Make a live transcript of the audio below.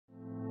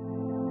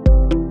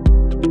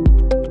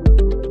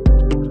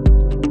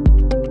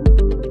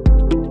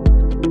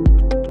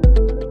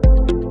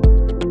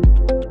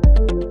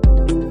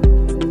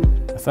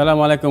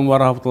Assalamualaikum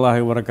warahmatullahi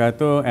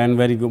wabarakatuh, and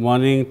very good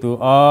morning to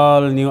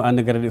all new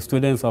undergraduate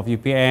students of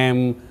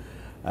UPM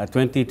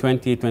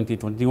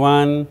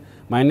 2020-2021.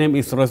 My name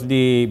is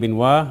Rosdi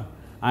Wah.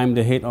 I'm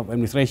the head of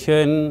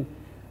administration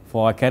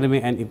for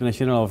academic and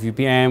international of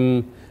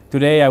UPM.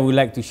 Today I would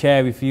like to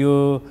share with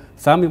you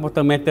some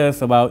important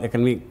matters about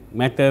academic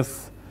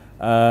matters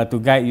to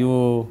guide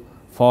you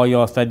for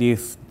your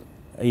studies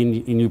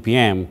in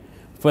UPM.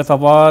 First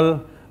of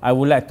all, I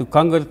would like to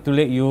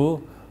congratulate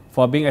you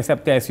for being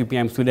accepted as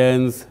UPM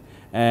students,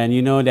 and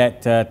you know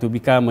that to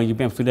become a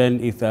UPM student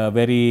is a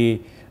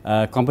very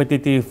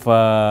competitive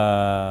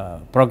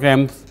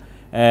program,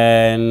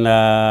 and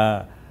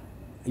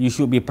you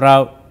should be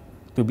proud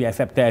to be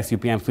accepted as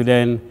UPM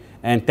student,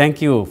 and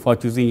thank you for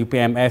choosing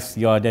UPM as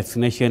your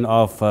destination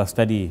of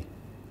study.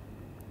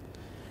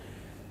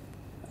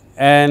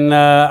 And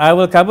I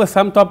will cover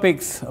some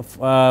topics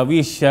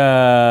which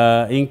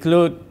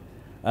include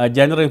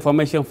general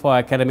information for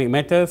academic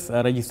matters,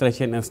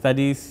 registration and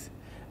studies,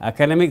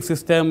 academic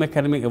system,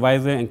 academic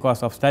advisor and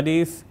course of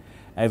studies,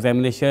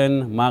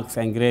 examination, marks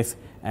and grades,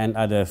 and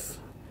others.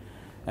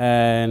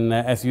 And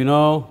as you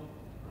know,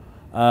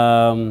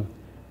 the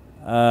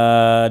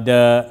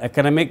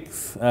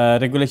academics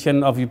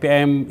regulation of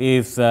UPM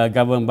is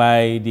governed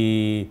by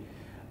the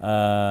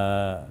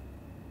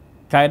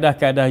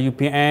Kaedah-Kaedah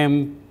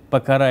UPM,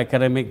 Perkara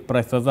Akademik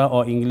Prastaza,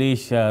 or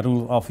English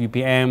Rule of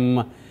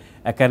UPM,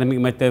 Academic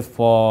Matters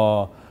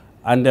for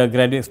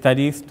Undergraduate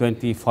Studies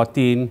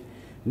 2014.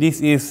 This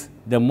is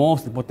the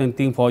most important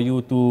thing for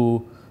you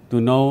to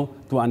know,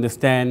 to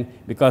understand,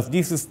 because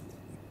this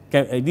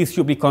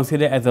should be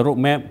considered as a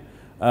roadmap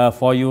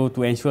for you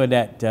to ensure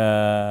that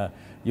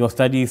your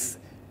studies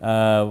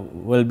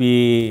will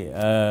be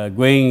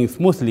going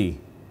smoothly.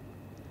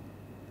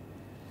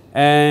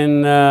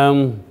 And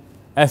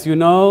as you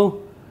know,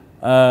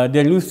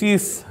 the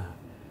LUCI's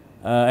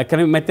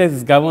academic matters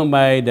is governed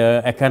by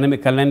the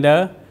academic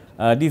calendar.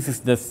 This is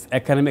the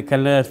academic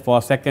calendar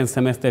for second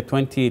semester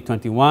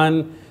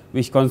 2021,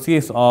 which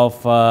consists of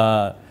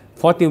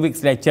 14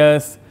 weeks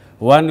lectures,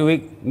 1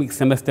 week mixed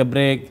semester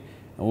break,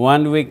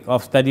 1 week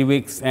of study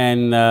weeks,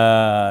 and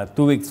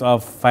 2 weeks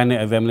of final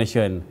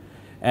examination.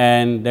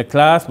 And the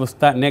class will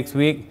start next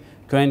week,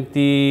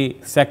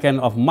 22nd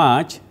of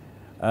March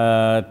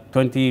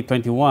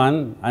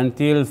 2021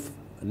 until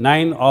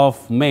 9th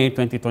of May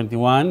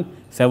 2021,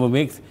 7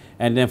 weeks.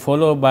 And then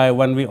followed by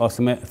 1 week of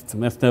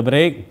semester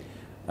break,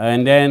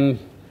 and then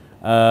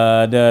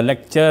the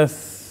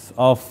lectures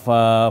of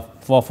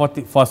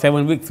for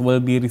 7 weeks will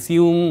be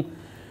resumed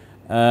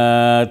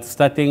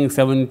starting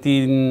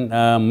 17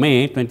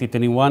 May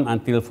 2021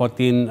 until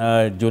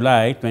 14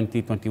 July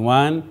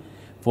 2021,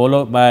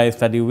 followed by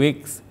study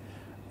weeks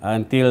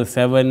until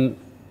 11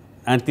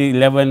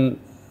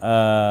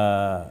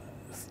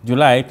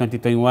 July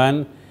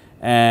 2021,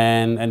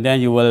 and then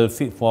you will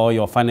sit for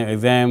your final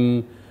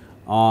exam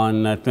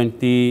on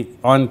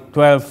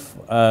 12th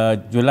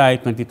July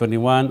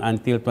 2021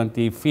 until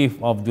 25th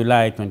of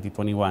July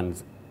 2021.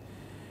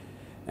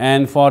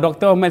 And for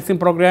Doctor of Medicine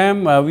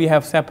program, we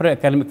have separate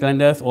academic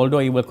calendars, although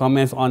it will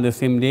commence on the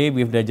same day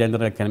with the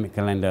general academic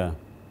calendar.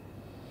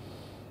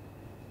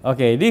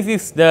 Okay, this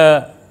is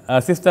the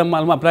Sistem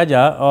Maklumat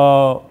Pelajar,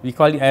 or we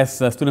call it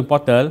as Student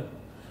Portal,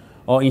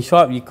 or in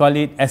short, we call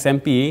it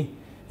SMP.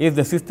 Is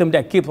the system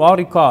that keeps all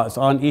records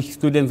on each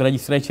student's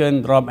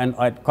registration, drop and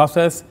add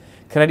courses,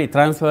 credit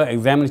transfer,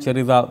 examination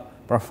result,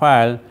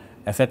 profile,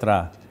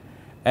 etc.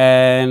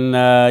 And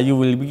you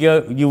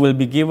will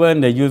be given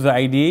the user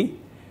ID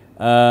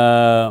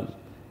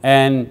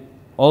and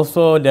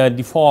also the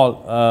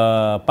default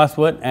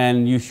password,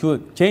 and you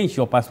should change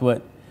your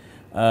password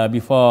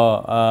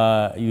before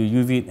you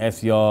use it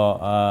as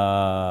your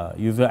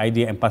user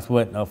ID and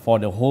password for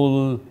the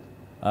whole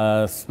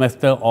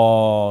semester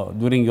or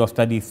during your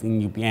studies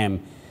in UPM.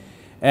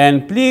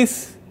 And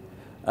please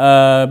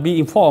be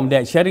informed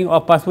that sharing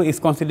of password is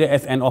considered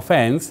as an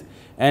offence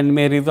and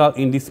may result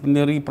in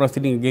disciplinary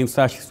proceeding against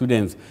such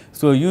students.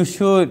 So you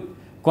should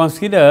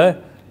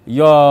consider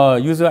your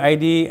user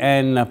ID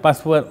and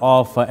password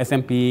of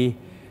SMP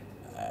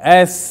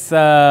as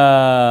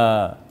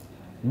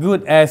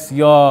good as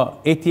your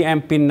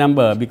ATM PIN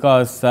number,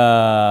 because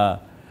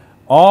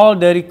all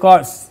the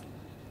records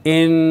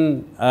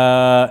in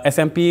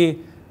SMP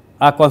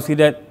are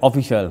considered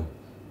official.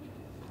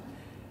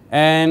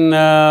 And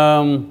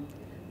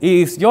it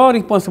is your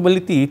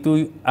responsibility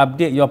to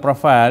update your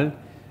profile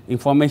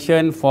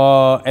information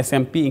for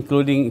SMP,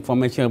 including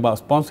information about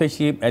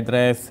sponsorship,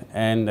 address,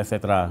 and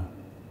etc.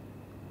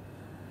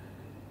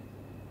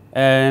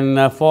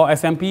 And for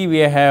SMP, we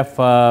have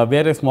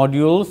various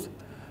modules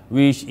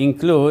which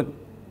include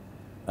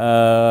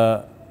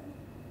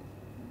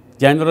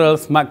general,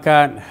 smart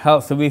card,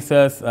 health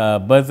services,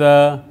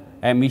 buzzer,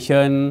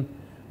 admission,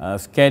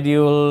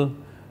 schedule,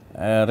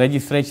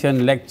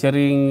 registration,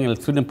 lecturing,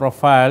 student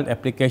profile,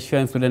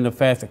 application, student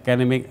affairs,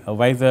 academic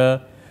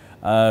advisor,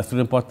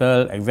 student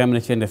portal,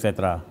 examination,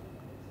 etc.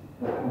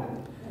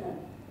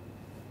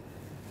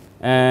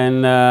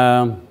 And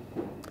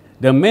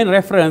the main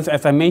reference,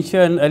 as I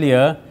mentioned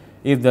earlier,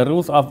 is the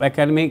Rules of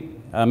Academic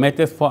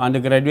Matters for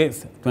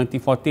Undergraduates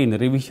 2014,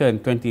 Revision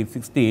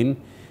 2016.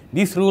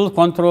 These rules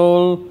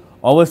control,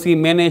 oversee,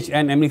 manage,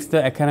 and administer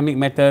academic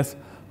matters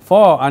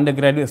for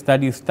undergraduate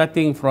studies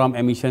starting from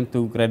admission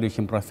to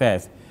graduation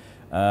process.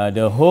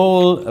 The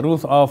whole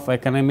Rules of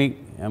Academic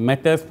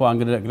Matters for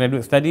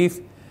Undergraduate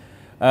Studies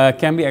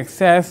can be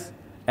accessed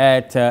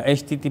at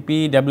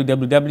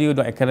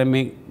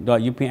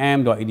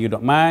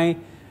http://www.academic.upm.edu.my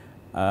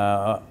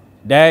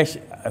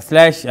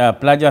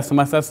 /pelajar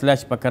semasa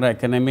 /perkara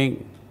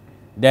akademik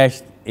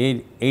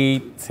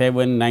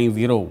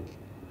 -8790.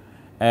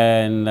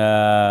 And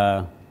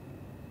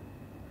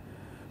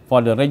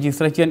for the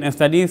registration and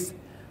studies,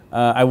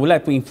 I would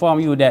like to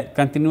inform you that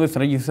continuous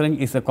registration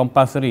is a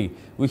compulsory,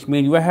 which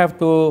means you have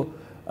to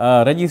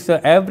register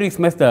every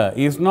semester.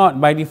 It's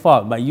not by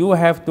default, but you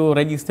have to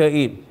register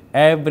it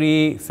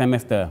every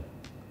semester.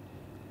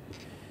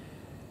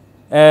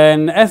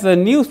 And as a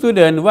new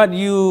student, what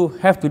you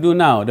have to do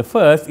now, the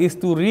first is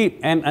to read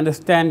and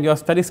understand your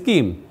study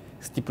scheme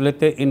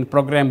stipulated in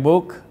program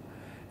book.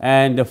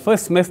 And the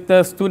first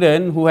semester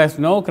student who has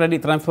no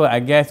credit transfer,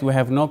 I guess we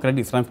have no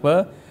credit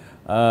transfer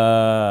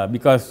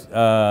because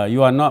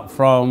you are not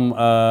from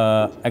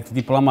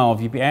ex-diploma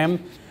of UPM.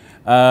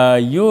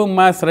 You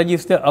must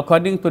register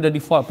according to the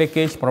default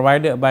package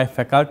provided by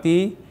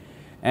faculty.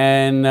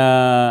 And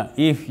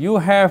if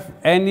you have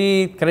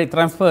any credit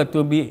transfer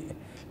to be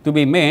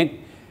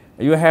made,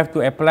 you have to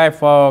apply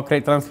for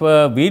credit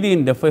transfer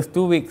within the first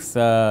 2 weeks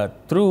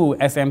through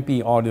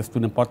SMP or the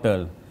student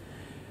portal.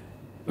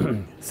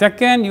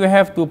 Second, you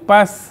have to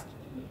pass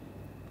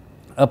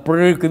a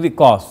prerequisite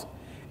course.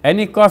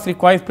 Any course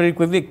requires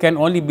prerequisite can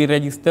only be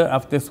registered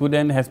after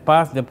student has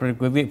passed the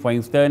prerequisite. For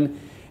instance,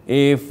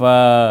 if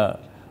the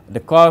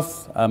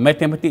course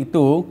Mathematics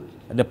 2,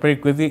 the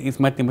prerequisite is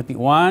Mathematics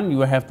 1,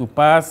 you have to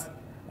pass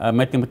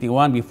Mathematics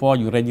 1 before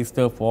you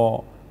register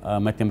for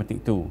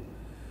Mathematics 2.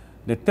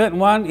 The third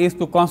one is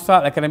to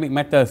consult academic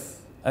matters.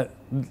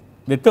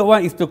 The third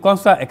one is to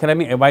consult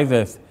academic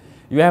advisors.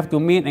 You have to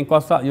meet and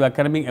consult your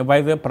academic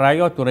advisor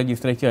prior to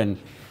registration.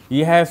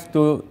 He has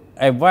to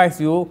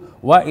advise you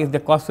what is the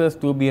courses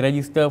to be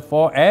registered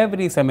for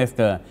every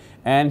semester,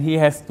 and he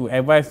has to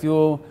advise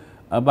you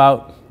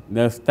about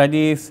the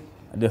studies,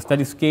 the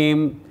study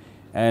scheme,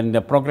 and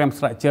the program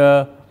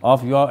structure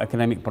of your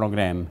academic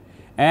program.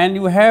 And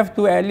you have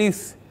to at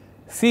least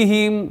see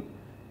him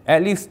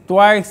at least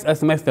twice a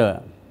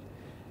semester.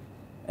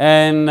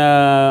 And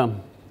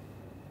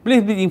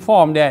please be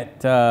informed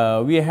that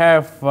we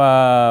have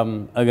a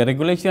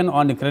regulation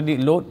on the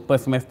credit load per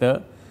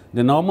semester.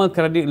 The normal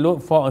credit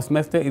load for a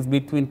semester is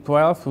between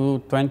 12 to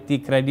 20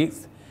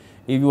 credits.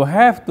 If you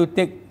have to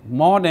take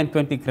more than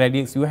 20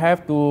 credits, you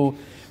have to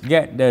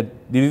get the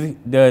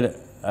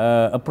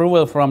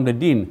approval from the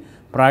dean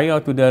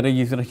prior to the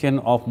registration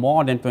of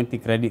more than 20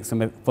 credits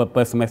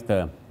per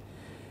semester.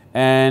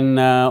 And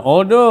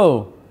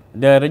although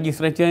the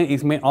registration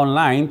is made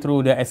online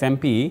through the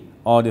SMP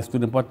or the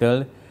student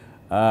portal,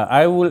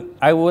 I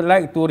would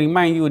like to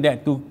remind you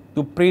that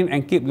to print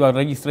and keep your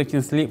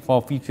registration slip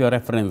for future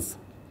reference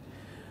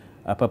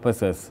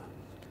purposes.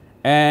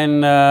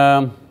 And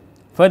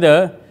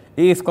further,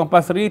 it is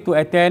compulsory to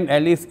attend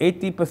at least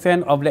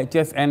 80% of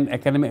lectures and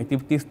academic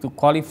activities to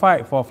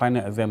qualify for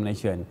final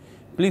examination.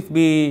 Please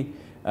be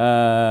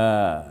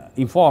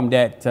informed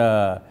that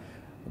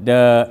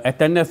the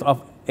attendance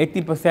of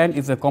 80%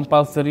 is a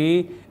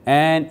compulsory,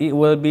 and it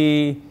will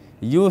be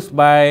used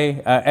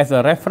by as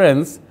a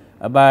reference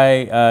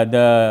by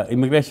the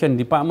Immigration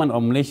Department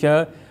of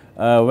Malaysia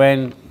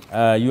when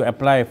you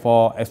apply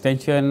for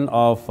extension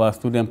of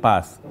student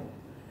pass.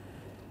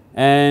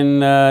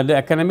 And the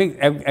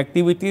academic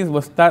activities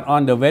will start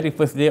on the very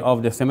first day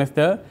of the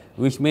semester,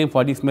 which means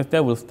for this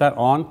semester will start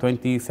on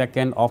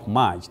 22nd of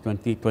March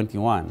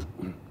 2021.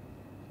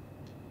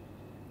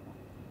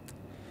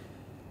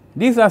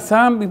 These are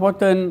some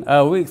important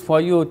weeks for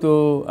you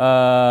to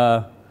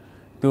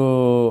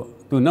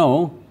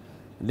know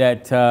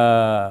that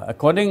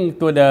according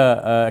to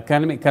the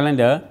academic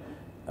calendar,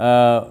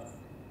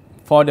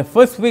 for the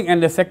first week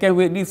and the second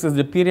week, this is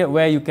the period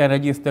where you can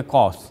register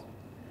course.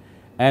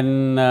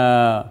 And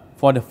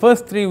for the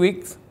first 3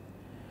 weeks,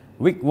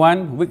 week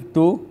 1, week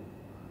 2,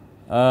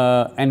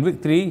 and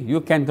week 3,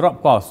 you can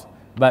drop course.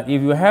 But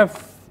if you have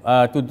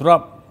to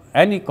drop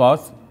any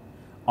course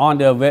on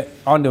the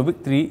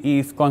week 3,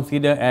 is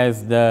considered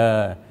as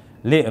the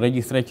late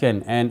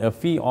registration, and a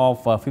fee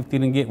of 50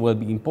 ringgit will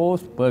be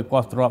imposed per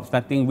course drop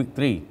starting week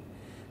 3.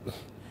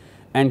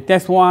 And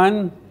test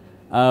 1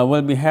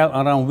 will be held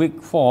around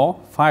week 4,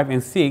 5,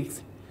 and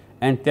 6,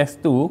 and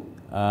test 2,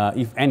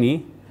 if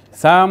any.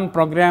 Some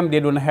program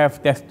they don't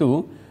have test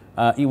 2,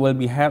 it will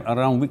be held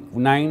around week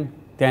 9,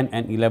 10,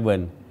 and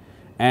 11.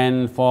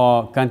 And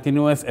for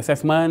continuous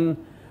assessment,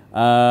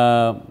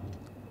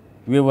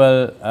 we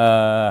will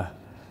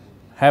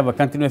have a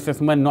continuous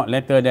assessment not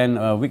later than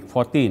week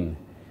 14.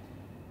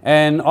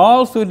 And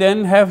all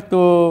students have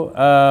to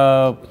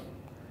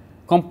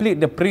complete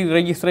the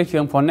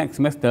pre-registration for next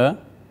semester,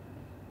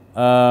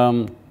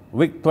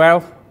 week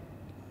 12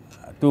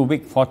 to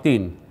week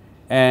 14.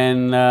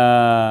 And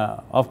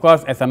of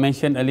course, as I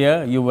mentioned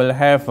earlier, you will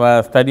have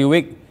a study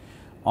week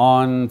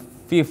on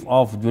 5th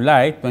of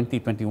July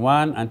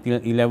 2021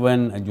 until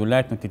 11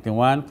 July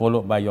 2021,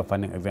 followed by your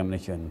final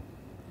examination.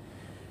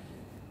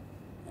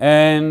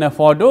 And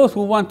for those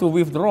who want to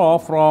withdraw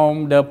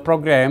from the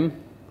program,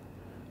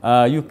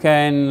 you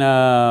can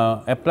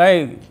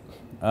apply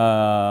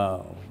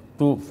for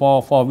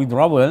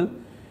withdrawal,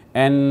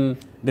 and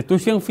the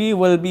tuition fee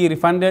will be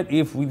refunded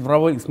if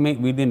withdrawal is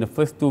made within the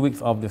first 2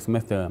 weeks of the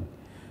semester.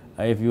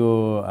 If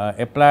you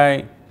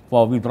apply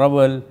for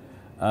withdrawal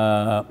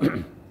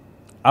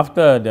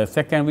after the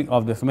second week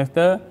of the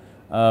semester,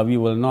 we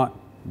will not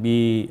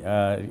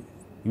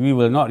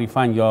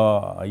refund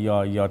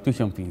your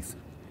tuition fees.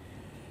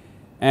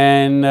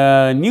 And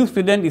new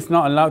student is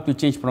not allowed to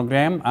change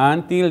program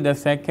until the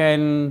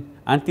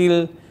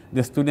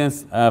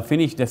students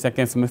finish the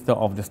second semester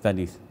of the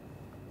studies.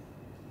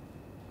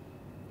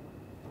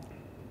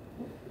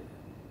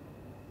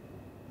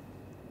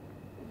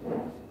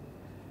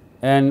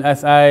 And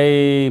as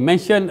I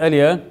mentioned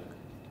earlier,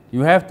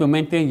 you have to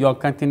maintain your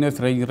continuous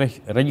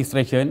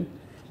registration.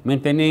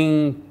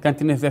 Maintaining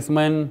continuous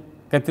assessment,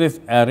 continuous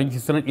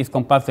registration is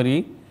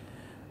compulsory.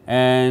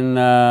 And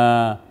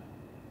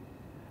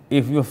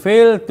if you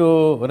fail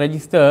to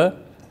register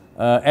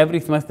every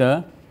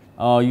semester,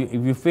 or if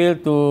you fail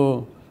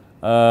to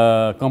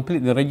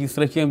complete the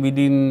registration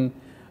within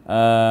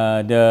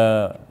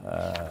the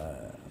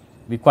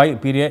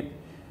required period,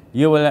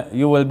 you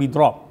will be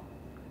dropped.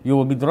 You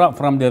will be dropped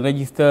from the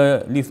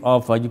register list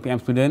of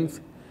UPM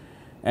students,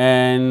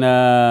 and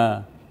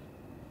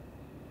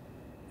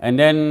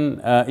then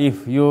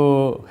if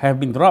you have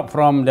been dropped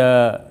from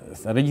the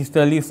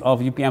register list of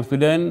UPM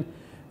students,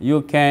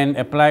 you can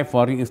apply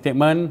for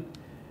reinstatement,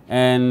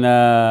 and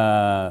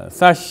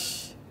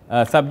such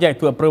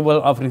subject to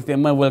approval of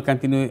reinstatement will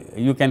continue.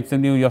 You can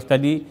continue your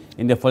study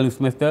in the following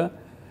semester.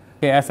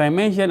 Okay, as I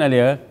mentioned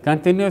earlier,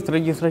 continuous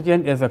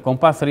registration is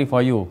compulsory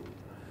for you.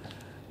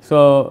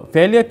 So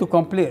failure to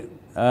complete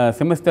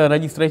semester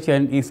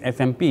registration is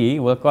SMP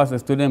will cause a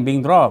student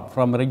being dropped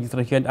from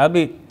registration,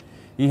 albeit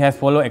he has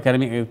followed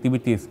academic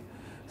activities.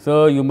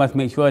 So you must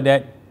make sure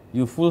that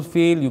you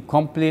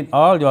complete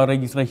all your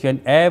registration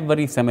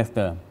every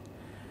semester.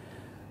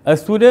 A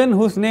student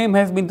whose name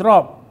has been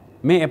dropped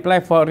may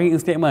apply for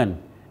reinstatement,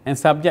 and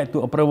subject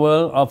to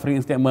approval of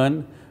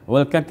reinstatement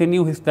will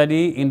continue his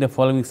study in the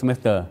following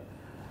semester.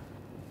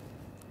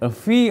 A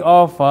fee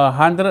of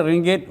 100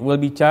 ringgit will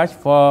be charged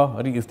for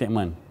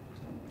reinstatement.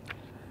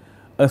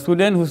 A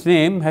student whose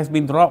name has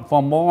been dropped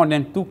for more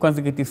than 2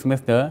 consecutive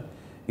semesters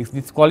is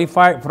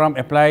disqualified from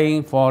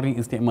applying for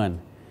reinstatement.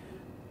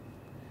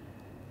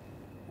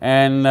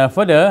 And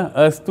further,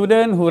 a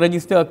student who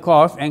register a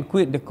course and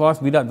quit the course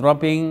without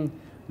dropping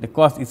the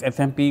course is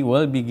SMP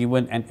will be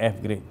given an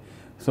F grade.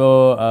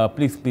 So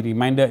please be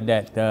reminded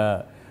that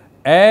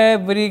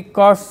every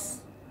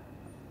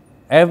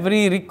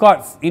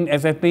records in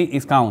SMP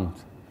is count.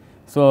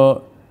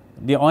 So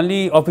the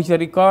only official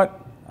record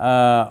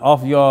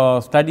of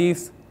your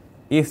studies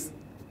is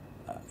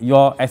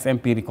your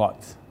SMP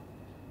records.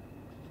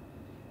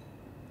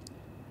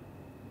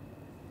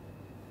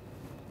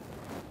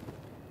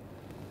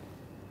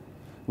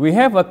 We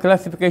have a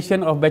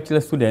classification of bachelor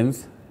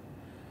students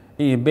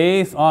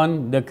based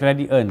on the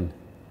credit earned.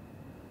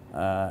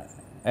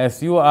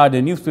 As you are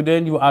the new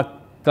student, you are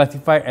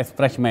classified as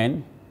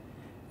freshman.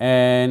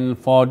 And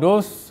for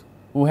those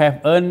who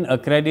have earned a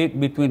credit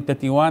between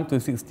 31 to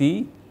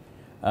 60,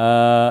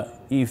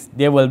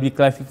 they will be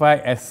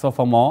classified as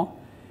sophomore.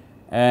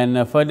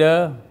 And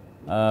further,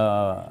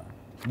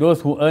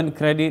 those who earn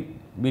credit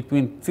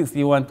between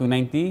 61 to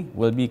 90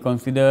 will be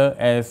considered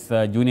as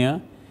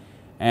junior.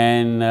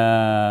 And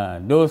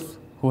those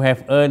who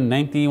have earned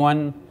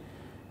 91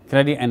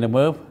 credit and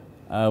above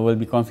will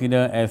be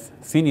considered as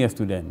senior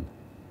student.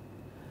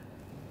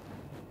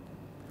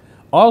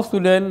 All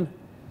students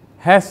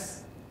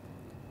have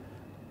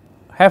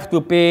to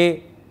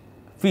pay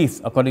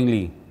fees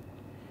accordingly.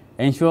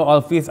 Ensure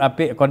all fees are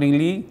paid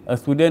accordingly. A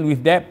student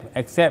with debt,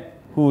 except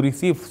who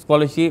receive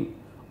scholarship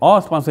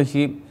or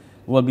sponsorship,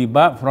 will be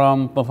barred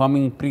from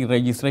performing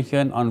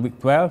pre-registration on week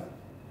 12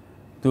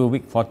 to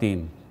week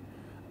 14.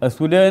 A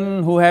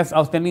student who has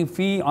outstanding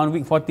fee on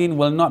week 14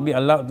 will not be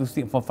allowed to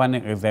sit for final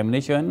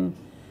examination.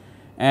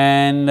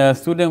 And a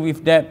student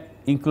with debt,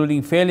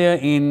 including failure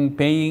in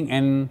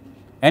paying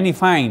any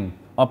fine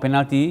or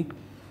penalty,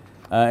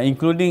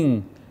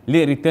 including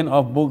late return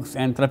of books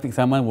and traffic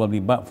summons, will be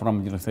barred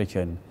from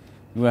registration.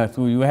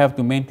 You have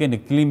to maintain a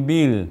clean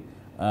bill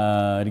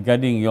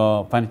regarding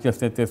your financial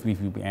status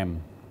with UPM.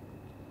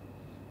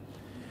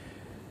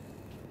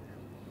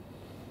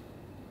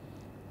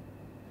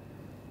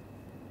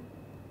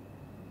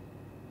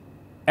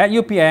 At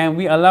UPM,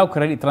 we allow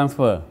credit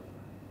transfer.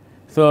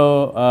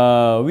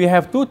 So we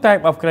have 2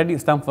 types of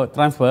credit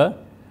transfer,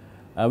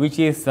 which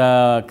is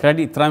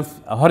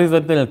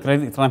horizontal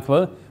credit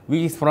transfer,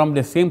 which is from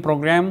the same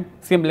program,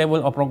 same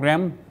level of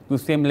program to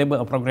same level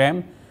of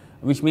program.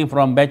 which means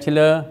from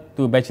bachelor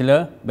to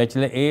bachelor,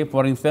 bachelor A,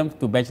 for instance,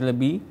 to bachelor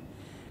B.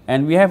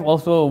 And we have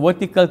also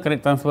vertical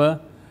credit transfer,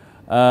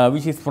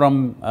 which is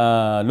from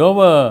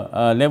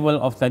lower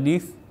level of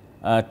studies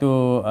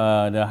to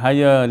the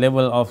higher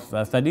level of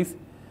studies,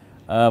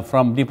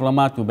 from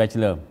diploma to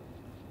bachelor.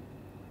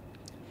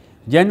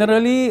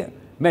 Generally,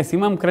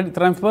 maximum credit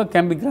transfer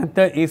can be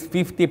granted is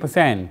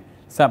 50%,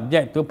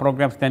 subject to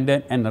program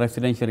standard and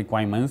residential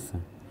requirements.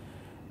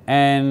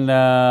 And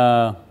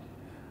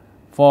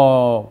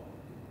for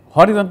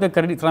horizontal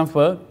credit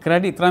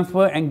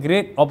transfer and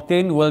grade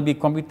obtained will be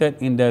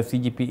computed in the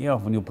CGPA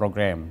of a new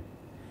program.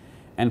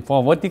 And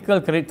for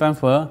vertical credit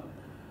transfer,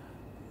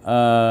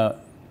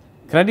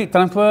 credit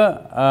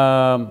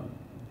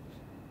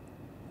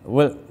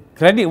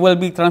will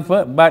be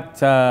transferred,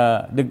 but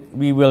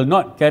we will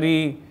not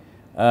carry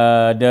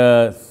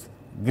the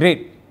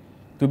grade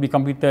to be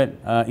computed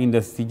in the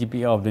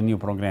CGPA of the new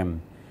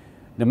program.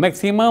 The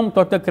maximum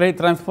total credit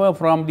transfer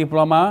from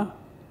diploma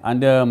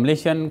under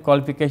Malaysian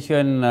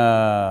Qualification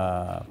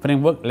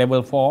Framework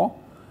Level 4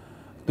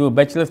 to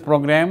bachelor's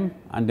program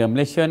under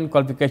Malaysian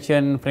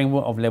Qualification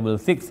Framework of Level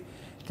 6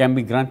 can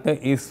be granted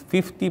is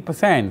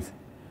 50%.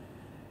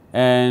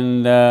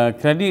 And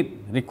credit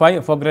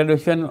required for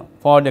graduation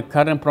for the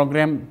current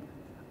program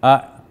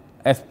are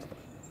as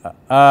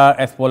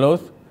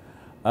follows.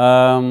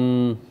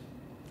 The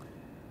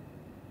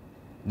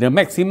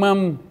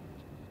maximum,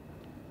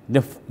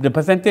 the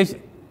percentage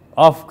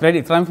of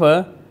credit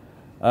transfer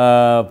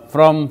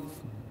from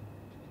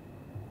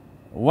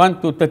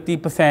 1 to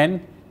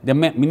 30%, the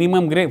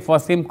minimum grade for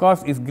same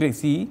course is grade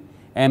C,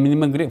 and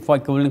minimum grade for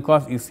equivalent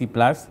course is C+.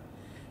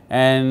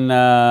 And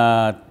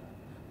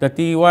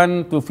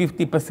 31 to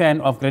 50%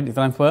 of credit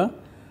transfer,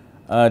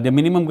 the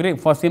minimum grade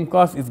for same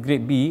course is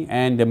grade B,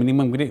 and the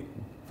minimum grade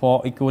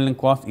for equivalent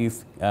course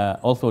is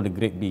also the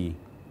grade B.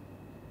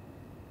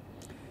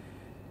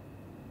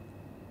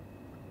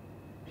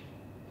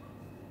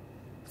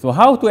 So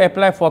how to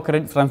apply for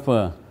credit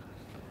transfer?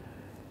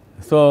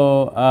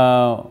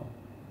 So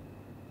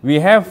we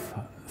have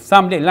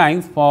some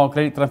deadlines for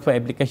credit transfer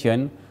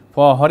application.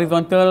 For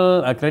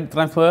horizontal credit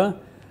transfer,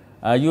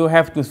 you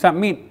have to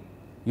submit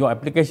your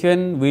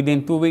application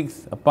within 2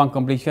 weeks upon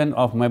completion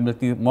of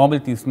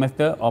mobility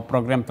semester or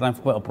program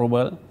transfer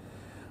approval.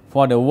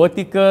 For the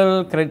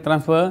vertical credit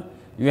transfer,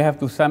 you have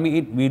to submit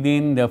it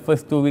within the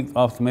first 2 weeks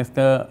of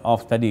semester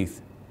of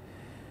studies.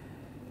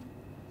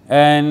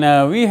 And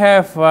we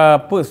have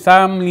put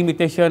some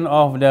limitation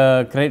of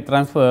the credit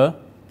transfer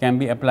can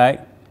be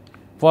applied.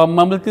 For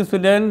mobility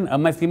student, a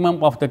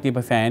maximum of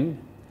 30%.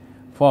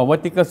 For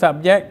vertical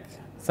subject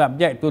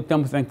to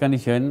terms and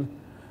conditions,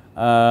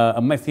 a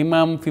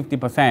maximum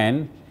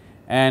 50%.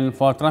 And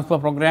for transfer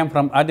program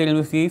from other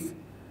universities,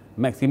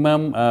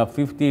 maximum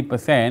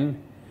 50%.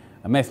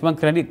 A maximum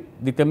credit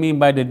determined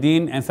by the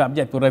dean and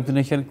subject to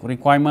residential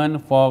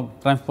requirement for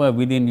transfer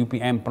within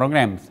UPM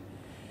programs.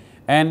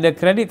 And the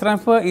credit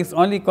transfer is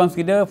only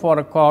considered for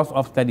a course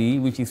of study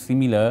which is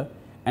similar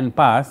and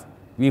pass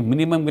with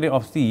minimum grade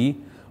of C,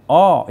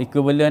 or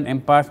equivalent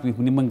and pass with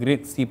minimum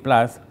grade C+,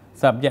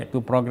 subject to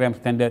program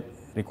standard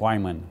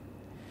requirement.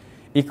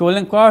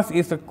 Equivalent course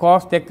is a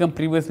course taken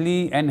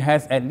previously and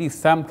has at least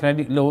some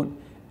credit load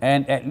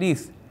and at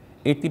least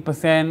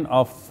 80%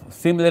 of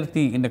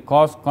similarity in the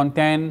course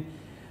content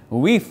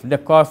with the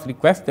course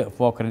requested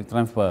for credit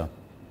transfer.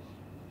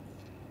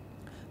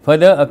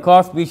 Further, a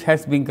course which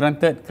has been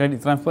granted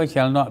credit transfer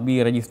shall not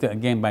be registered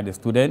again by the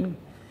student,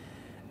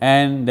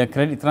 and the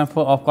credit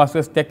transfer of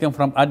courses taken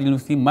from other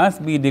university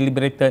must be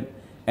deliberated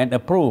and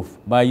approved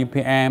by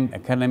UPM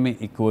Academic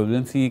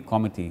Equivalency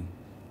Committee.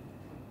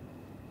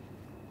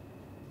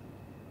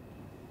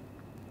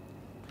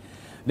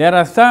 There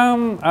are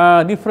some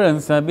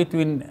difference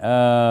between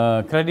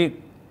credit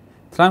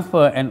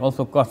transfer and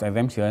also course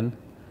exemption.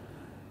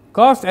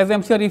 Course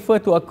exemption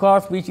refers to a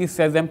course which is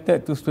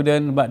exempted to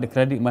student, but the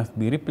credit must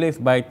be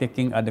replaced by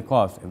taking other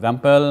course.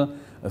 Example,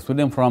 a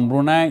student from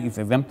Brunei is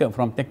exempted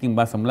from taking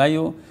Bahasa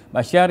Melayu,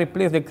 but shall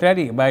replace the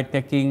credit by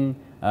taking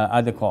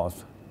other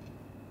course.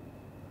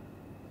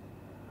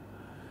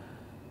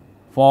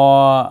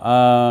 For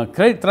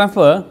credit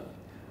transfer,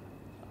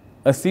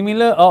 a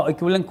similar or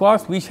equivalent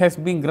course which has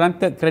been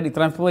granted credit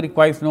transfer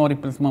requires no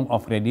replacement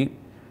of credit.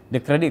 The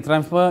credit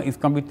transfer is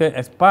computed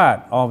as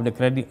part of the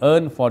credit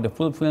earned for the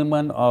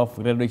fulfillment of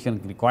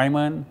graduation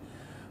requirement.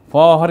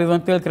 For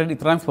horizontal credit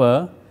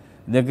transfer,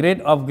 the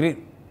grade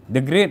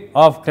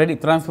of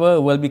credit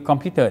transfer will be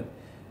computed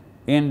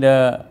in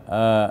the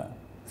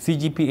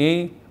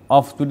CGPA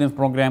of students'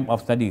 program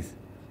of studies.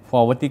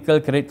 For vertical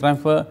credit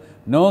transfer,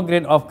 no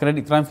grade of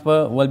credit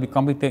transfer will be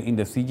computed in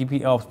the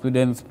CGPA of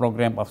students'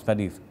 program of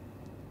studies.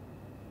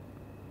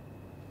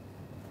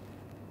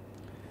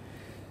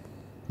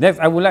 Next,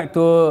 I would like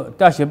to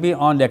touch a bit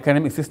on the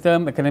academic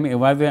system, academic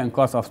advisor, and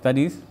course of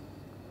studies.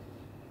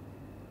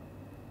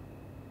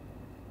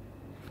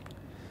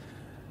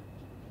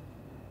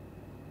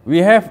 We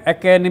have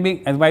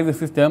academic advisor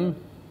system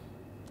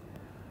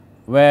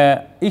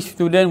where each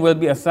student will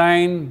be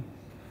assigned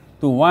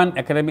to one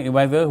academic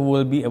advisor who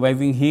will be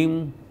advising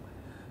him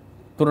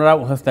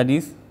throughout her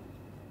studies.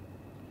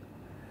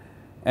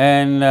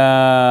 And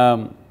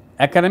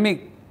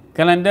academic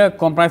calendar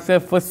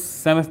comprises first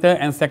semester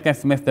and second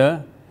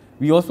semester.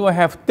 We also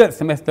have third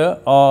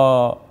semester,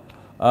 or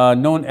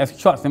known as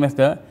short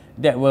semester,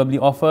 that will be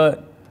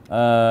offered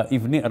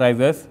if need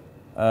arises,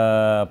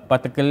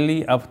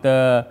 particularly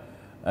after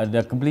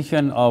the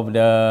completion of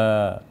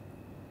the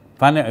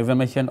final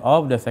examination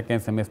of the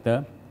second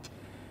semester.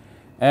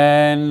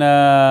 And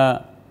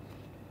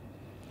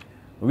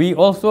we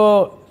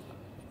also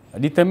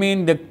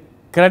determine the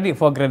credit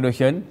for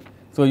graduation.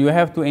 So you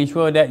have to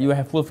ensure that you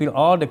have fulfilled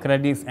all the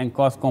credits and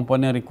course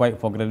component required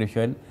for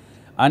graduation.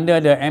 Under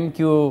the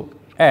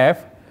MQF,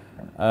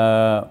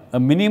 a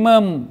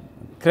minimum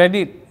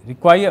credit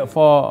required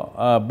for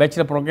a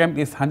bachelor program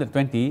is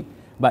 120,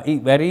 but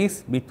it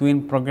varies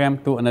between program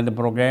to another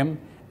program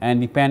and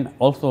depend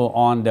also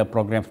on the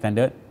program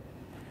standard.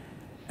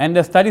 And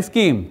the study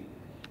scheme,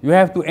 you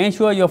have to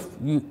ensure to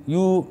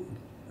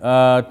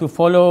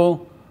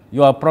follow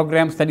your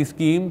program study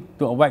scheme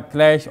to avoid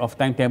clash of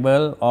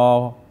timetable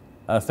or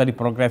study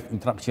progress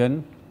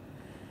interruption.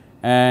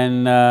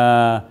 And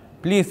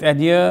please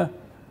adhere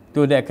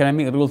to the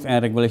academic rules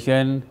and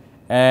regulation,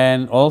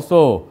 and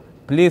also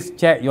please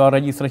check your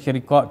registration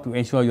record to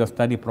ensure your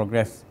study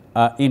progress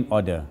are in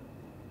order.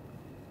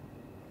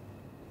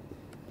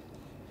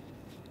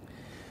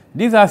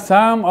 These are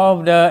some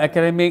of the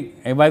academic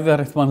advisor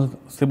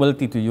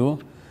responsibility to you.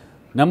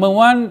 Number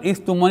 1 is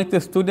to monitor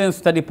students'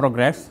 study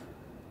progress.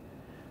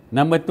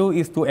 Number 2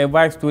 is to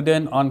advise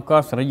students on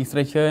course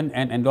registration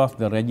and endorse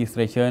the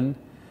registration.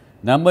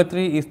 Number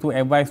 3 is to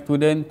advise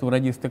students to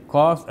register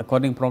course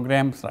according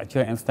program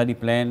structure and study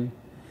plan.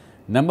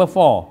 Number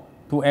 4,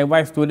 to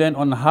advise students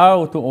on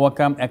how to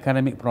overcome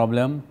academic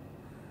problem.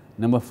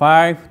 Number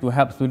 5, to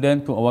help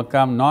students to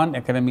overcome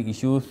non-academic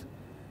issues.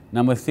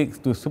 Number 6,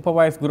 to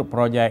supervise group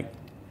project.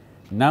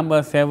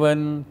 Number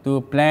 7, to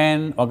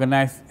plan,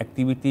 organize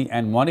activity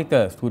and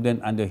monitor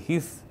students under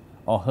his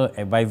or her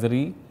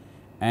advisory.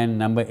 And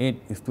number 8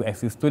 is to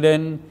assist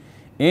students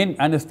in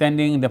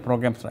understanding the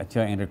program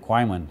structure and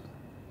requirement.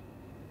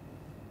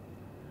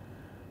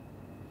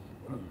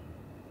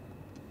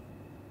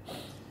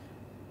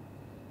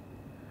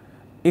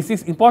 It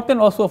is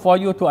important also for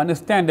you to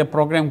understand the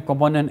program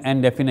component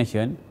and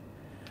definition.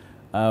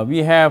 We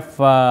have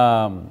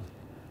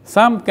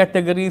some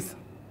categories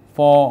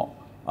for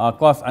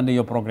course under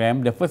your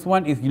program. The first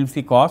one is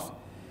university course.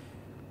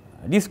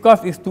 This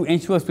course is to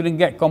ensure students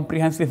get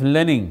comprehensive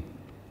learning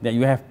that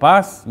you have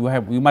passed.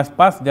 You must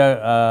pass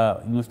the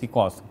university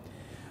course.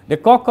 The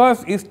core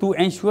course is to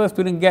ensure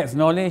student gets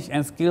knowledge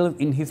and skills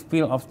in his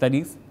field of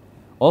studies.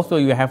 Also,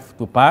 you have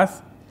to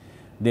pass.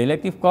 The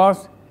elective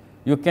course,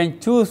 you can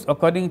choose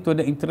according to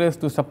the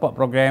interest to support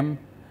program,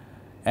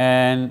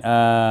 and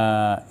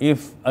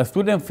if a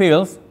student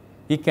fails,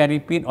 he can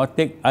repeat or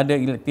take other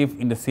elective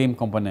in the same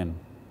component.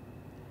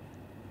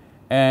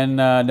 And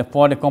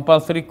for the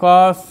compulsory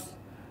course,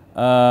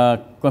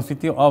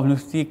 constitute of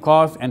university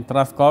course and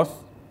trust course.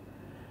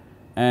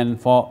 And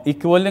for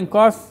equivalent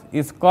course,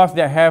 is course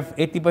that have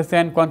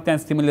 80%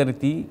 content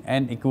similarity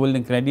and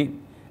equivalent credit,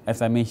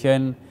 as I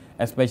mentioned,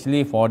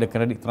 especially for the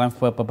credit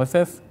transfer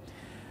purposes.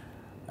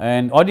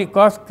 And audit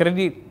course,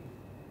 credit,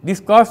 this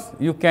course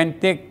you can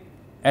take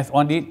as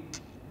audit,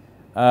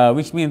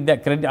 which means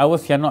that credit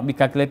hours shall not be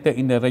calculated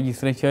in the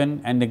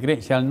registration, and the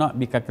grade shall not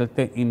be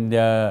calculated in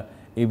the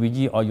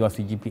AVG or your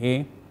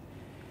CGPA.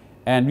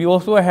 And we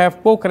also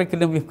have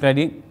co-curriculum with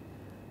credit,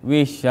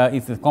 which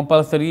is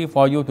compulsory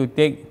for you to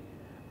take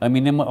a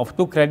minimum of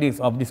 2 credits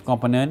of this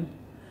component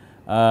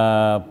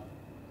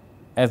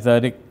as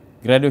a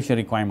graduation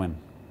requirement.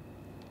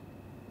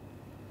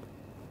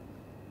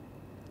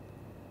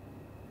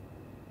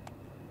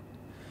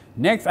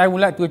 Next, I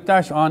would like to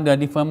touch on the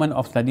deferment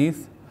of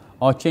studies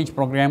or change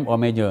program or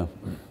major.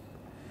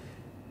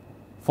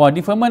 For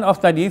deferment of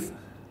studies,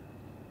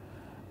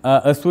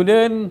 a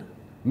student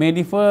may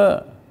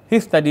defer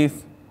his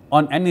studies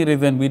on any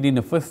reason within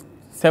the first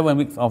 7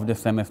 weeks of the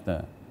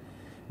semester.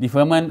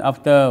 Deferment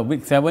after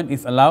week 7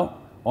 is allowed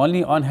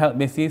only on health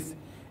basis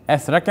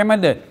as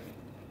recommended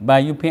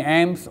by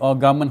UPMs or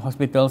government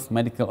hospitals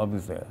medical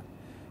officer.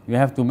 You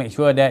have to make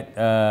sure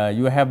that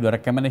you have the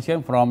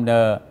recommendation from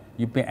the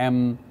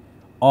UPM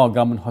or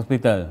government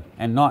hospital,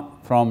 and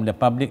not from the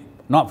public,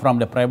 not from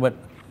the private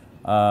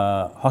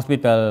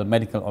hospital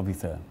medical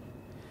officer.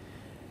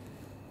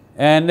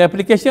 And the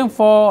application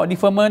for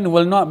deferment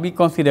will not be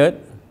considered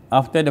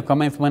after the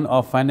commencement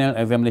of final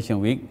examination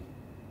week.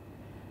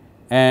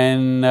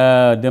 And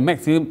the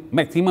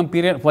maximum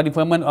period for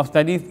deferment of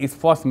studies is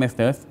 4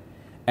 semesters,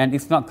 and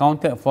it's not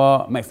counted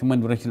for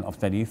maximum duration of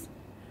studies.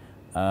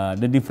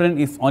 The difference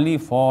is only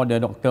for the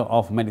Doctor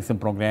of Medicine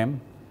program,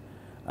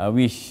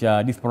 which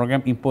this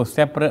program impose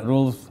separate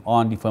rules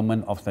on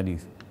deferment of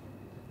studies.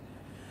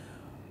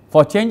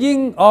 For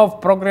changing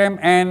of program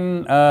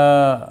and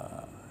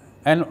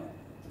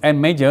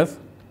majors,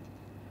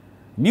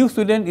 new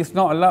student is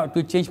not allowed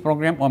to change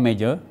program or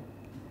major.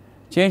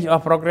 Change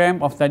of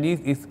program of studies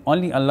is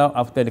only allowed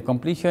after the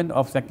completion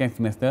of second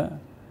semester,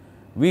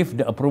 with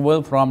the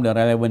approval from the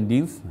relevant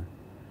deans.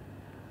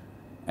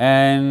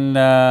 And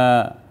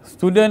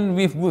student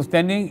with good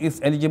standing is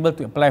eligible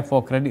to apply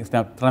for credit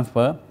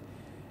transfer,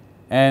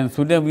 and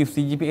student with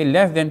CGPA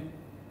less than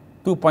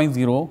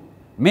 2.0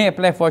 may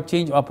apply for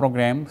change of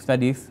program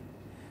studies,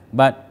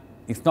 but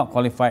it's not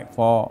qualified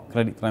for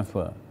credit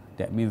transfer.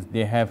 That means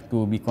they have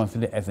to be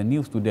considered as a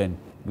new student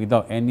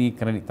without any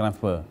credit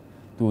transfer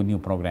to a new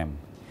program.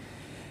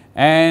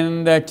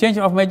 And the change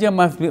of major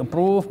must be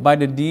approved by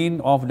the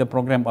dean of the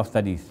program of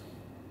studies.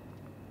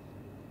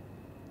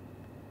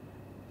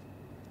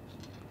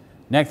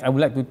 Next, I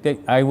would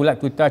like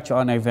to touch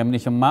on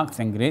examination marks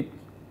and grade.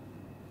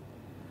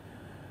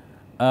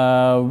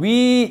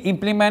 We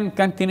implement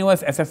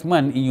continuous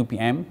assessment in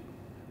UPM,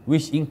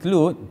 which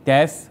include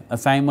tests,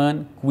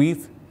 assignment,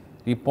 quiz,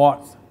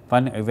 reports,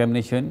 final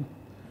examination.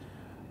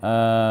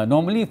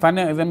 Normally,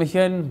 final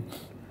examination,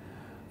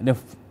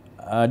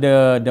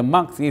 the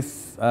marks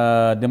is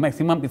the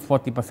maximum is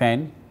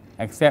 40%,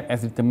 except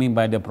as determined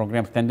by the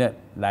program standard,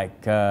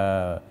 like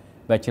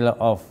Bachelor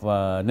of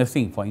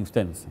Nursing, for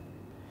instance.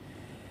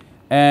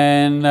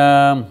 And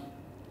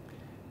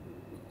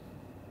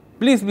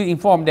please be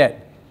informed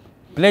that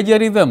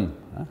plagiarism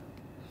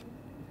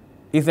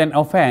is an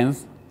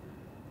offense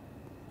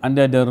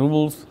under the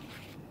rules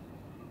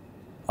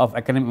of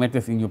academic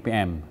matters in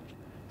UPM.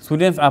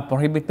 Students are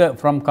prohibited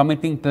from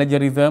committing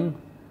plagiarism,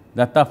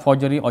 data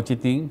forgery or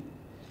cheating,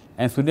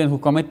 and students who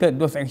committed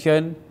those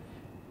actions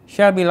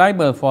shall be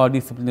liable for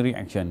disciplinary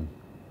action.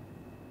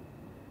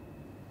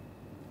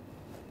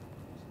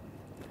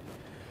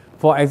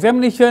 For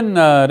examination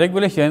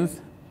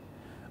regulations,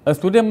 a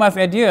student must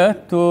adhere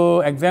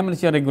to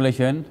examination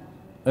regulation.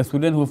 A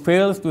student who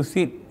fails to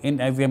sit in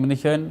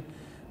examination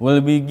will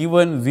be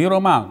given 0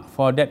 mark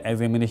for that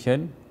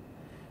examination,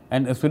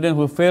 and a student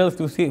who fails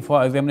to sit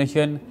for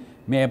examination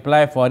may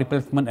apply for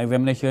replacement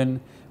examination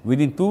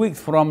within 2 weeks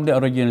from the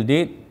original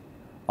date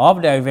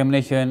of the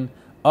examination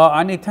or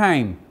any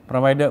time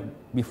provided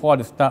before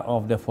the start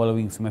of the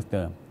following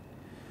semester.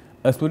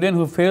 A student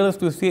who fails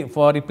to sit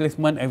for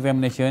replacement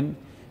examination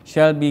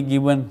shall be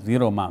given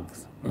 0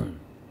 marks.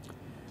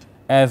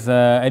 As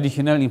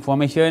additional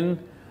information,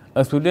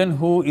 a student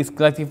who is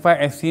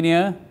classified as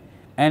senior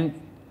and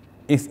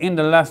is in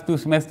the last 2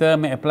 semesters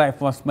may apply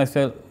for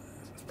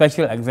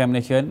special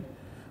examination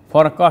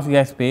for a course he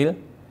has failed.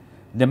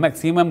 The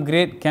maximum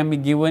grade can be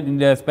given in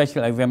the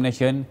special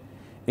examination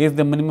is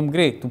the minimum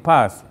grade to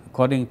pass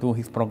according to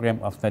his program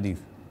of studies.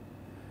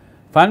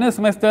 Final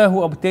semester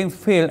who obtains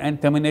fail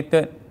and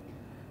terminated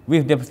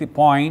with deficit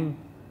point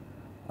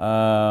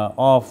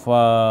of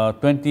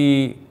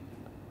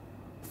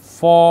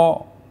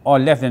 24 or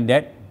less than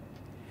that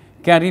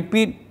can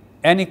repeat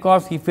any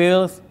course he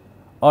fails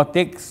or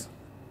takes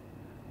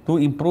to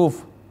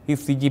improve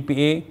his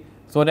CGPA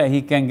so that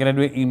he can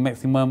graduate in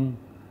maximum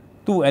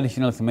 2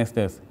 additional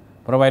semesters,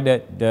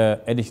 provided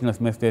the additional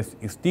semesters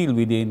is still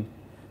within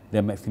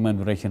the maximum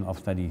duration of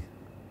study.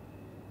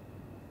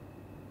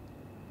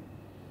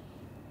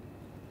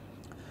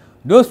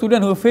 Those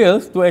students who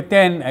fails to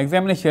attend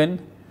examination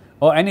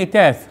or any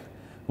test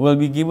will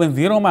be given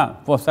 0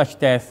 mark for such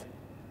test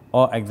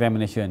or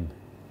examination.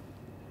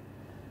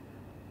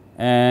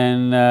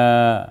 And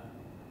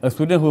a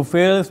student who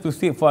fails to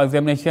sit for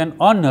examination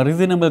on a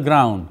reasonable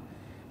ground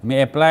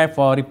may apply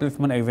for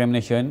replacement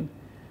examination.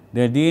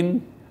 The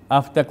dean,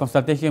 after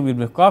consultation with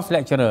the course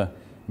lecturer,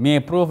 may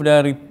approve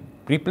the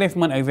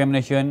replacement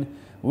examination,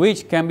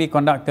 which can be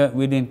conducted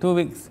within 2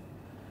 weeks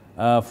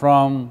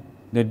from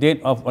the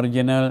date of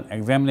original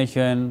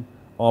examination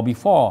or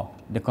before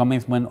the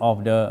commencement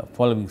of the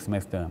following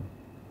semester.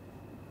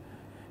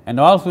 And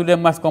all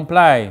students must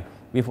comply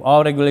with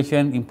all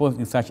regulations imposed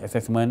in such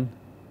assessment.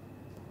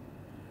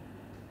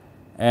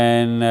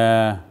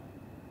 And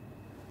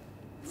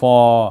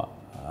for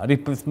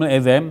replacement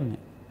exam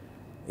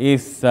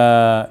is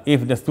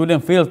if the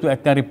student fails to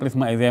attend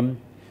replacement exam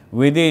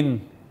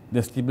within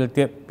the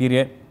stipulated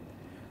period,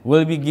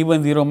 will be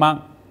given 0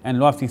 mark and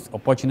lost his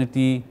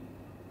opportunity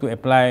to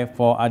apply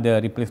for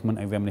other replacement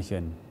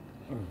examination.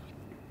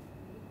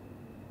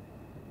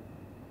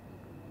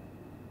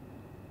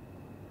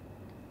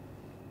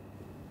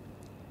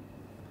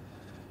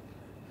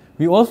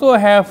 We also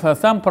have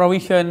some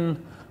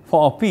provision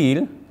for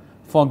appeal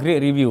for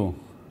grade review.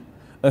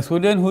 A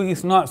student who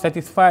is not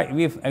satisfied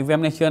with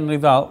examination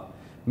result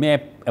may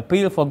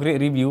appeal for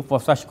grade review for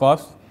such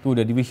course to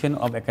the Division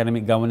of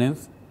Academic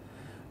Governance.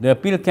 The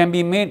appeal can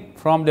be made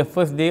from the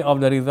first day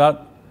of the result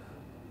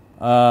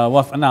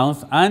was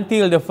announced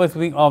until the first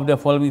week of the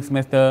following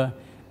semester,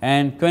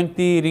 and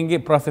 20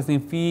 ringgit processing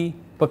fee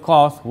per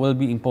course will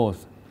be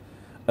imposed.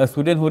 A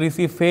student who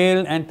receives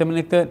failed and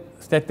terminated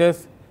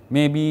status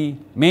may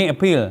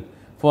appeal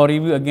for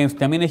review against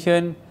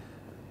termination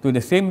to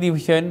the same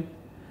division,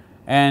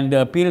 and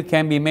the appeal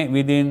can be made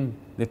within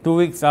the 2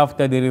 weeks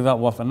after the result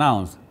was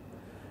announced.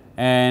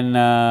 And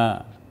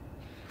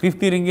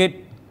 50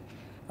 ringgit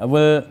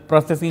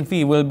processing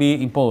fee will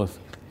be imposed,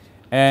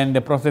 and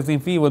the processing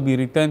fee will be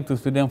returned to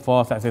student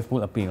for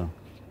successful appeal.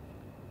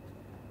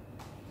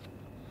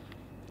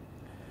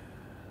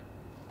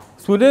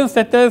 Student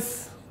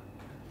status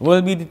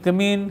will be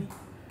determined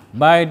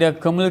by the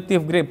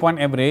cumulative grade point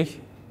average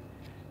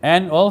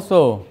and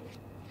also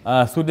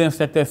student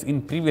status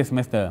in previous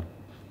semester.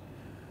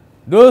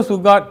 Those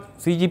who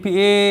got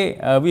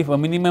CGPA with a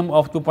minimum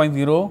of 2.0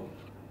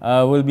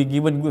 will be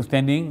given good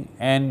standing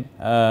and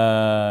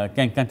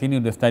can continue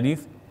the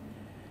studies.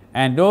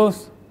 And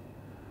those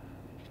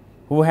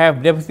who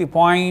have deficit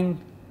point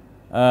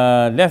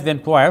less than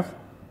 12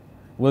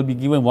 will be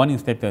given warning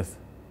status.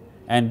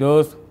 And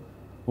those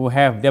who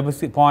have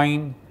deficit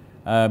point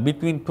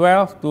between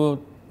 12 to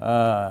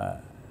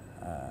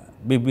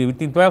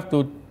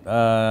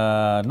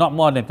not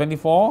more than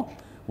 24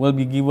 will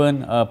be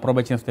given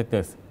probation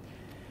status.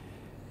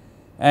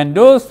 And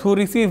those who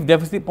receive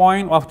deficit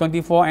point of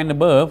 24 and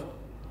above,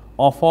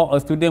 or for a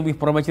student with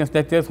probation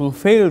status who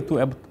fail to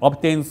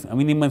obtain a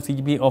minimum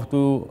CGPA of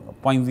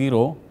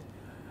 2.0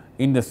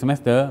 in the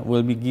semester,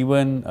 will be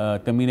given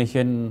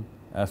termination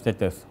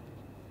status.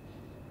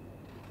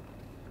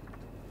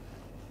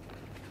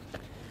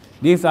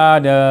 These are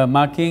the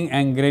marking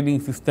and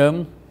grading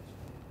system.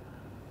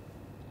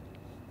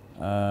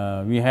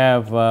 We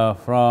have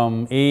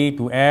from A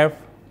to F,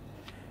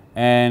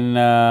 and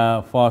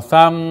for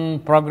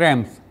some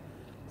programs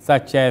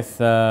such as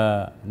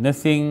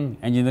nursing,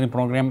 engineering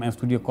program and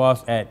studio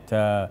course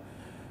at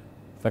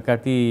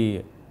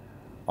Faculty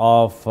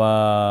of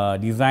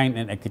Design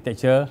and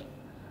Architecture,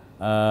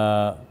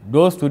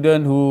 those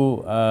students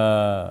who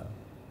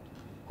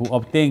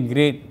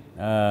obtain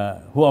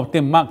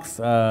marks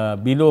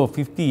below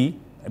 50,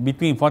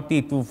 between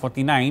 40 to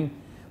 49,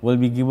 will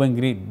be given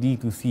grade D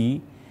to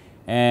C,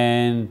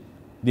 and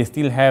they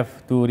still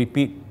have to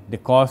repeat the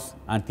course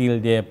until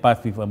they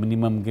pass with a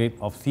minimum grade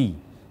of C.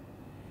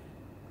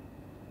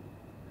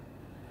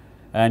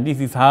 And this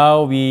is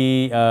how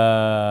we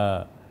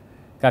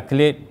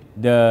calculate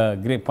the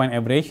grade point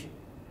average.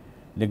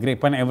 The grade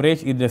point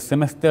average is the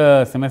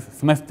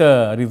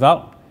semester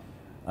result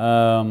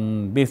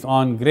based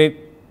on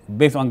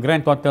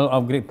grand total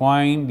of grade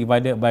point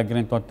divided by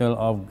grand total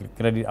of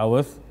credit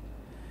hours.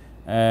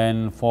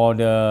 And for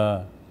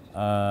the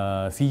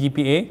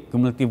CGPA,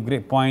 cumulative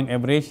grade point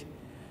average,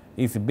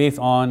 is based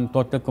on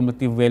total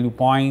cumulative value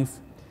points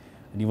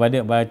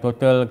divided by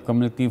total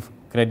cumulative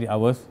credit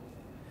hours.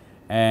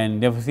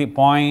 And deficit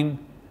point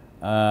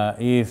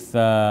is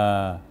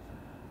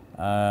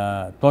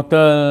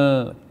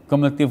total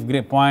cumulative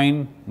grade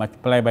point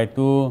multiplied by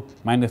 2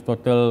 minus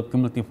total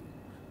cumulative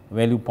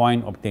value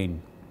point obtained.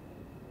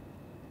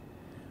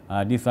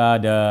 These are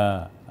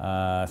the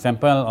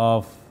sample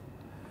of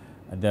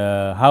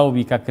how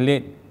we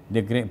calculate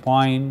the grade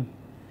point,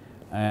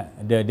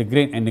 the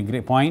grade and the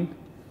grade point.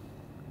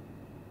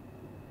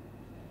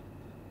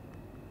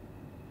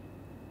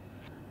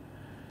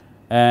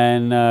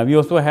 And we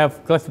also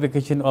have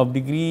classification of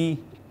degree.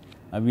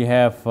 We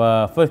have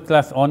first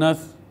class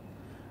honors,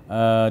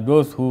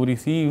 those who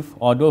receive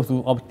or those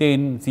who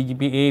obtain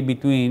CGPA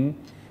between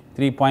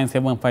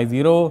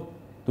 3.750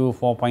 to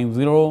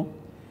 4.0.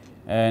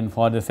 And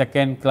for the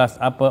second class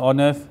upper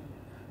honors,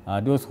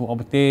 those who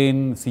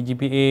obtain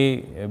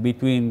CGPA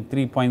between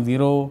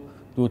 3.0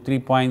 to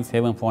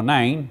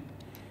 3.749,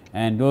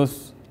 and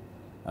those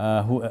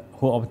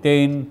who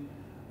obtain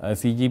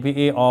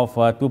CGPA of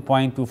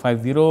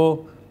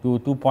 2.250 to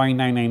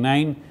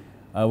 2.999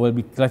 will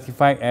be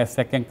classified as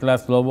second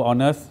class lower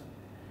honors,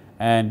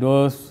 and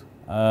those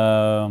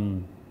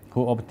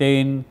who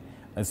obtain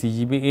a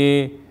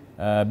CGPA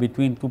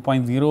between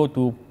 2.0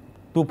 to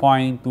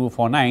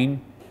 2.249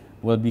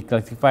 will be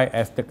classified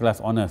as third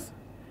class honors.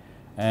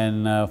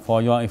 And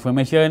for your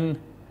information,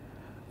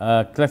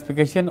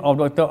 classification of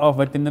Doctor of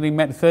Veterinary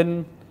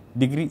Medicine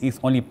degree is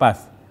only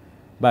passed,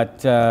 but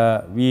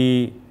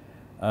the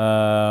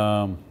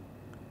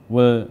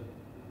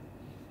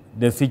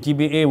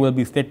CGPA will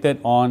be stated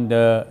on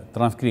the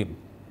transcript,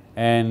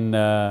 and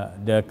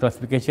the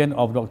classification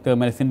of Doctor of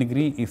Medicine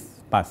degree is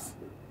passed.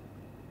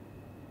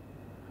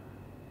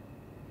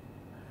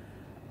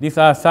 These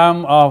are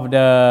some of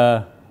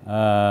the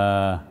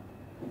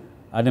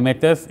other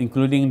matters,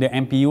 including the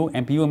MPU.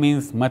 MPU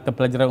means mata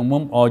pelajaran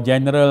umum or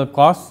general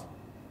course,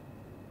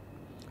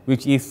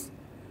 which is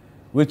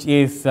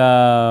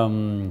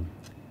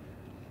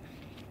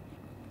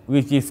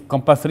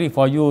compulsory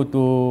for you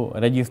to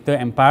register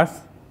and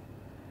pass.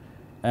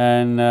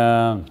 And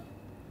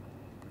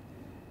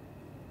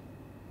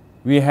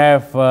we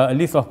have a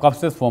list of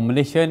courses for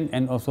Malaysian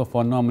and also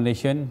for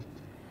non-Malaysian,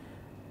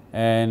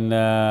 and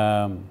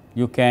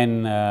you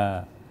can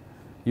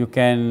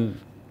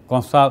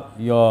consult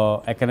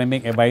your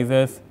academic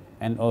advisors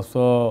and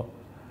also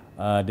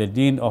the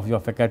dean of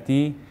your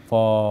faculty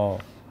for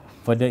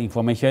further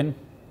information.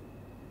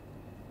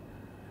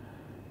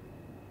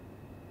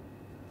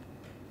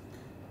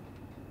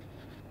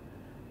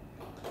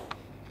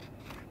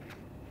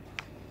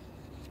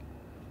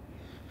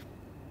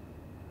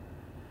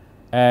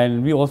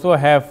 And we also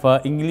have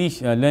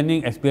English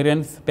learning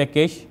experience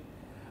package.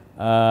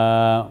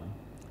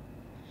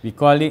 We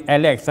call it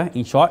ALEX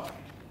in short.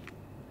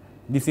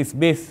 This is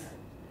based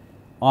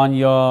on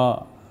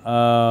your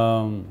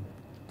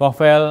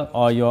TOEFL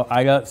or your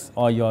IELTS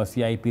or your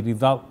CIP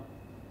result.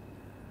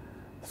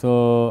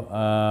 So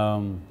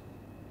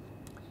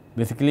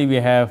basically we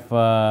have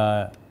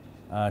 3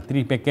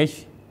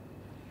 packages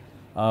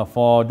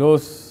for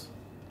those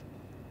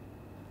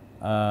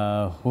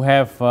who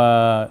have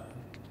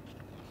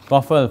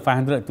TOEFL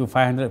 500 to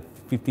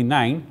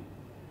 559.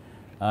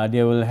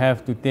 They will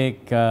have to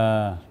take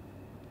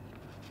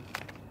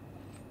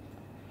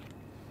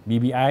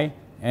BBI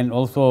and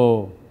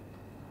also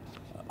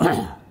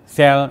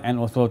CEL and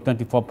also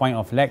 24 point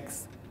of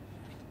LEX.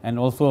 And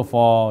also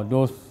for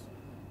those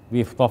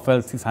with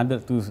TOEFL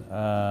 600 to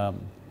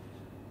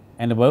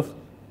and above,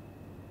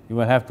 you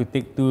will have to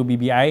take 2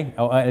 BBI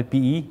or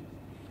LPE.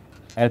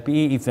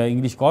 LPE is an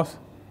English course,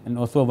 and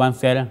also 1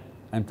 CEL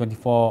and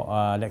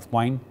 24 LEX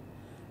point.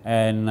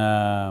 And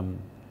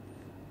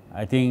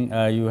I think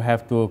you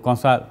have to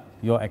consult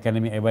your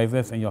academic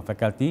advisors and your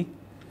faculty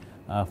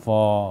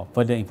for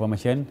further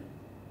information.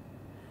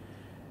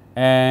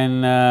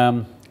 And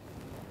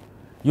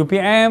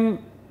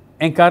UPM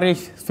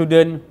encourage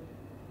students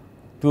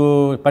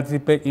to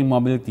participate in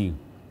mobility.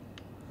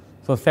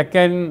 So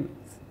second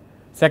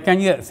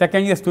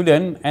year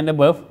student and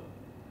above,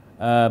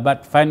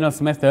 but final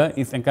semester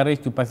is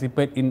encouraged to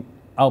participate in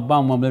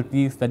outbound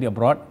mobility study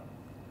abroad.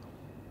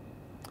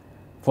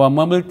 For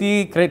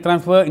mobility, credit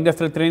transfer,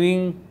 industrial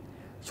training,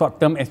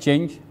 short-term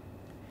exchange,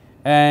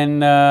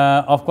 and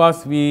of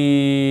course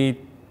we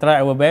try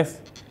our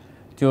best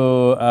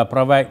to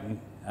provide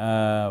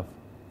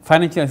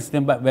financial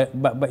assistance, but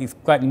it's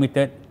quite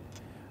limited,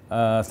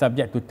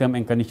 subject to term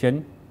and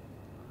condition.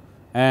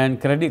 And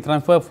credit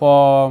transfer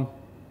for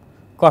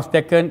course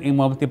taken in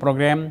mobility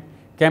program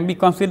can be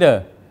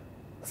considered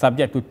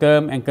subject to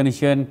term and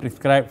condition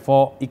prescribed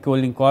for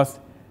equaling course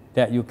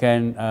that you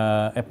can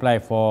apply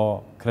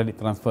for credit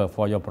transfer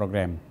for your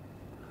program.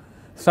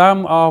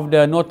 Some of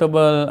the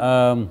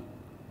notable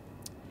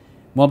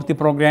mobility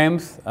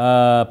programs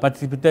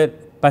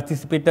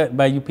participated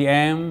by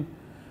UPM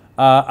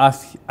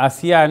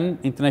ASEAN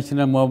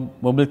International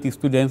Mobility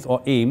Students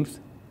or AIMS,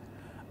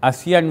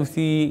 ASEAN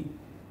UC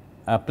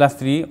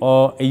 +3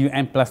 or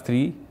AUN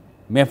 +3,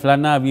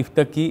 MEFLANA with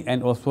Turkey,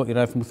 and also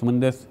Erasmus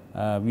Mundus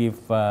with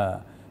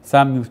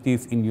some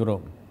universities in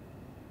Europe.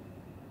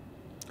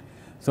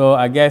 So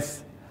I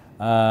guess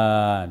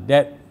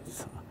that's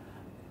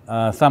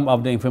some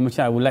of the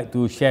information I would like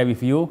to share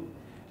with you.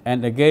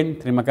 And again,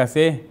 terima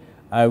kasih.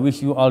 I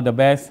wish you all the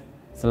best.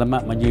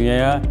 Selamat maju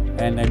jaya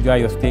and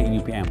enjoy your stay in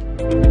UPM.